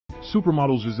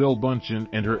Supermodel Gisele Bundchen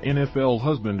and her NFL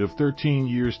husband of 13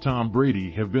 years Tom Brady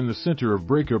have been the center of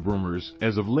breakup rumors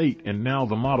as of late, and now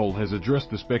the model has addressed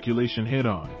the speculation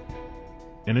head-on.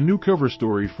 In a new cover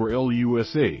story for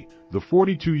LUSA, the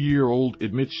 42-year-old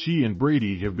admits she and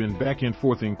Brady have been back and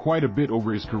forthing quite a bit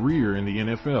over his career in the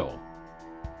NFL.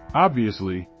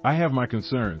 "Obviously, I have my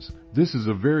concerns. This is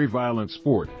a very violent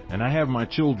sport, and I have my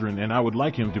children and I would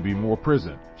like him to be more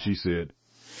present," she said.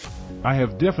 "I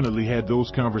have definitely had those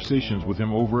conversations with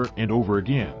him over and over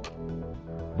again.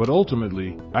 But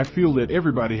ultimately, I feel that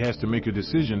everybody has to make a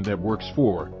decision that works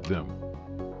for them."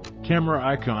 Camera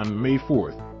icon. May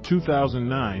 4,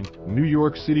 2009, New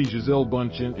York City. Gisele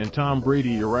Bundchen and Tom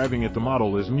Brady arriving at the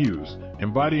Model as Muse,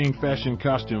 Embodying Fashion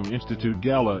Costume Institute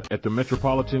Gala at the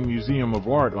Metropolitan Museum of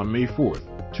Art on May 4,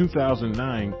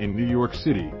 2009 in New York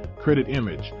City. Credit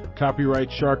image.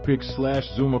 Copyright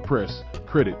SharkPix/Zuma Press.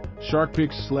 Credit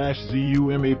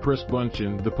SharkPix/ZUMA Press.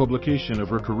 Bundchen, the publication of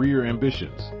her career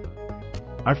ambitions.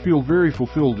 "I feel very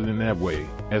fulfilled in that way,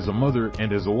 as a mother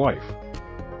and as a wife.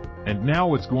 And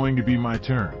now it's going to be my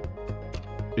turn.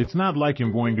 It's not like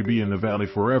I'm going to be in the valley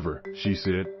forever," she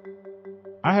said.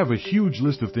 "I have a huge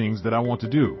list of things that I want to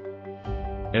do.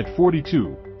 At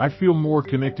 42, I feel more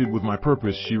connected with my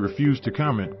purpose." She refused to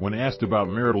comment when asked about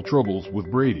marital troubles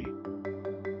with Brady.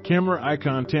 Camera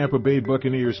icon. Tampa Bay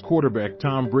Buccaneers quarterback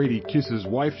Tom Brady kisses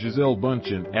wife Gisele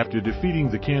Bundchen after defeating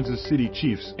the Kansas City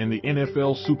Chiefs in the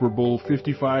NFL Super Bowl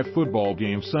 55 football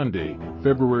game Sunday,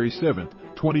 February 7,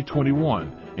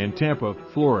 2021, in Tampa,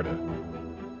 Florida.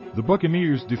 The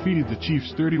Buccaneers defeated the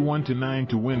Chiefs 31-9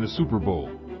 to win the Super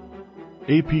Bowl.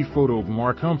 AP photo of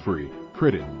Mark Humphrey.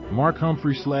 Credit Mark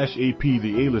Humphrey/AP.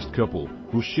 The A-list couple,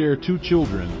 who share 2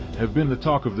 children, have been the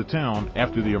talk of the town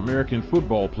after the American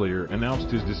football player announced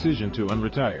his decision to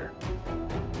unretire.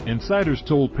 Insiders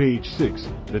told Page 6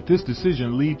 that this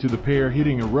decision led to the pair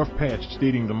hitting a rough patch,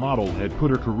 stating the model had put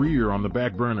her career on the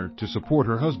back burner to support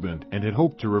her husband and had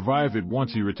hoped to revive it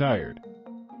once he retired.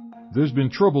 "There's been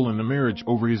trouble in the marriage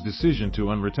over his decision to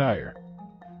unretire.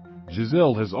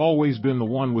 Gisele has always been the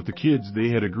one with the kids. They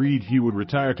had agreed he would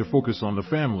retire to focus on the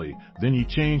family, then he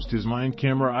changed his mind."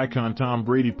 Camera icon. Tom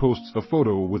Brady posts a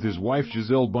photo with his wife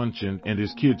Gisele Bundchen and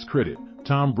his kids. Credit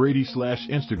Tom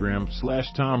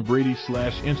Brady/Instagram/Tom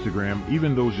Brady/Instagram.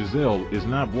 Even though Gisele is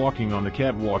not walking on the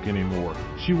catwalk anymore,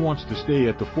 she wants to stay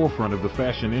at the forefront of the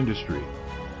fashion industry.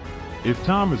 If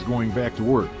Tom is going back to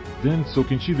work, then so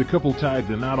can she. The couple tied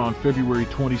the knot on February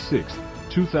 26,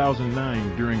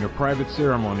 2009 during a private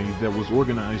ceremony that was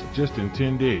organized just in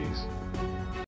 10 days.